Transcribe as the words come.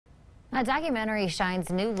A documentary shines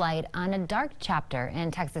new light on a dark chapter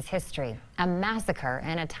in Texas history, a massacre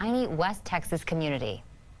in a tiny West Texas community.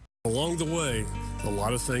 Along the way, a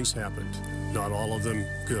lot of things happened. Not all of them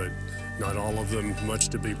good. Not all of them much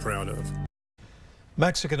to be proud of.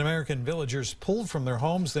 Mexican-American villagers pulled from their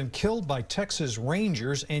homes, then killed by Texas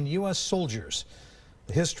Rangers and U.S. soldiers.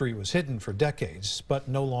 The history was hidden for decades, but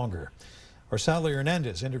no longer. Arsalia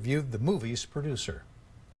Hernandez interviewed the movie's producer.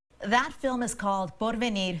 That film is called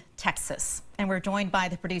Porvenir, Texas, and we're joined by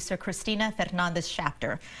the producer, Cristina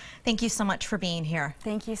Fernandez-Shafter. Thank you so much for being here.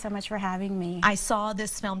 Thank you so much for having me. I saw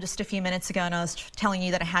this film just a few minutes ago, and I was telling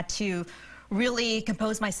you that I had to really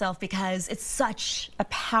compose myself because it's such a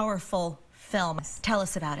powerful film. Tell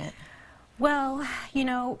us about it. Well, you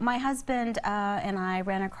know, my husband and I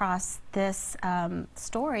ran across this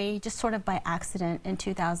story just sort of by accident in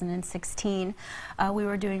 2016. We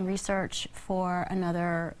were doing research for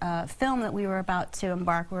another film that we were about to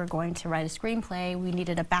embark. We were going to write a screenplay. We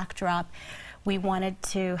needed a backdrop. We wanted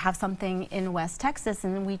to have something in West Texas,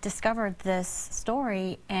 and we discovered this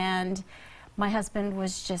story, and my husband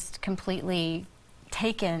was just completely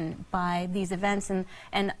taken by these events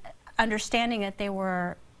and understanding that they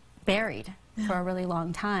were buried for a really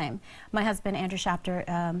long time. My husband, Andrew Shafter,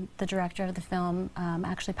 the director of the film,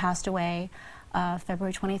 actually passed away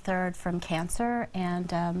February 23rd from cancer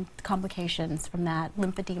and complications from that,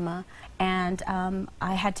 lymphedema. And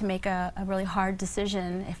I had to make a really hard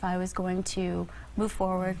decision if I was going to move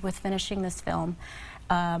forward with finishing this film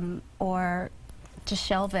or just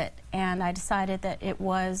shelve it. And I decided that it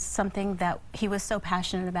was something that he was so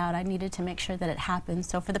passionate about. I needed to make sure that it happened.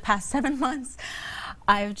 So for the past 7 months,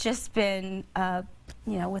 I've just been,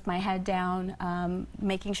 you know, with my head down,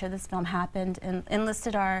 making sure this film happened, and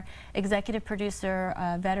enlisted our executive producer,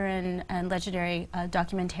 veteran and legendary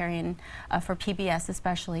documentarian for PBS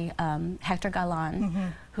especially, Hector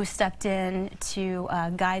Galan, who stepped in to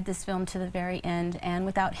guide this film to the very end. And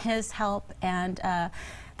without his help and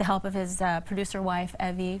the help of his producer wife,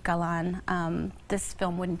 Evie Galan, this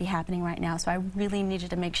film wouldn't be happening right now. So I really needed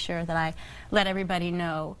to make sure that I let everybody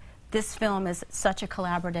know this film is such a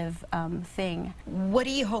collaborative thing. What do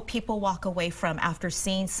you hope people walk away from after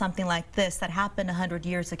seeing something like this that happened 100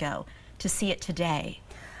 years ago to see it today?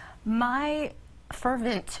 My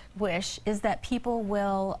fervent wish is that people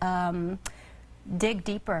will dig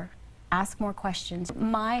deeper, ask more questions.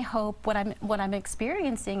 My hope, what I'm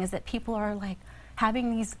experiencing, is that people are like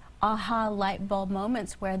having these aha light bulb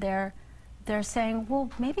moments where they're saying, well,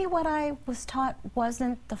 maybe what I was taught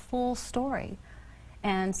wasn't the full story.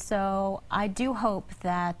 And so I do hope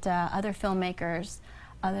that other filmmakers,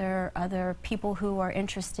 other people who are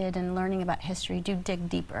interested in learning about history do dig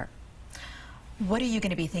deeper. What are you going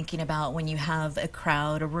to be thinking about when you have a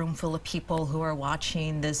crowd, a room full of people who are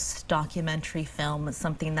watching this documentary film? It's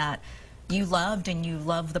something that you loved, and you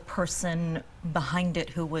love the person behind it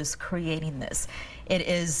who was creating this. It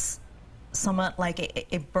is somewhat like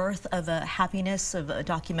a birth of a happiness of a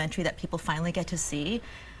documentary that people finally get to see.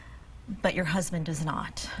 But your husband does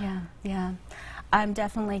not. Yeah. I'm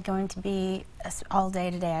definitely going to be all day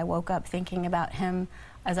today. I woke up thinking about him,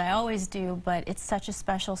 as I always do, but it's such a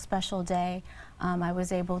special, special day. I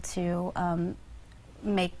was able to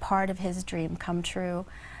make part of his dream come true.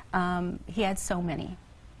 He had so many.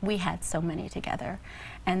 We had so many together.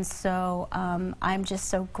 And so I'm just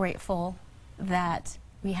so grateful that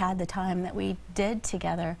we had the time that we did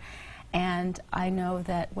together. And I know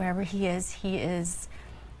that wherever he is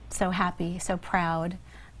so happy, so proud.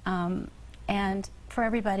 And for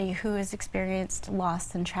everybody who has experienced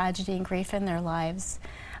loss and tragedy and grief in their lives,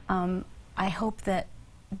 I hope that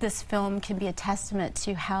this film can be a testament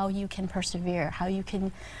to how you can persevere, how you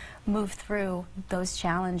can move through those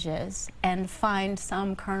challenges and find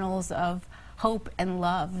some kernels of hope and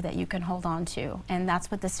love that you can hold on to. And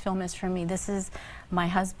that's what this film is for me. This is my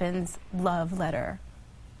husband's love letter.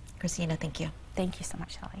 Cristina, thank you. Thank you so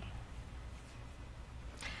much, Shelly.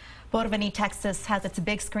 Porvenir, Texas has its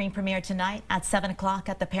big screen premiere tonight at 7 o'clock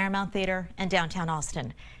at the Paramount Theater in downtown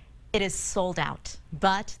Austin. It is sold out,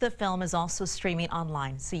 but the film is also streaming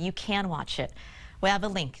online, so you can watch it. We have a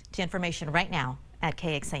link to information right now at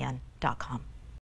KXAN.com.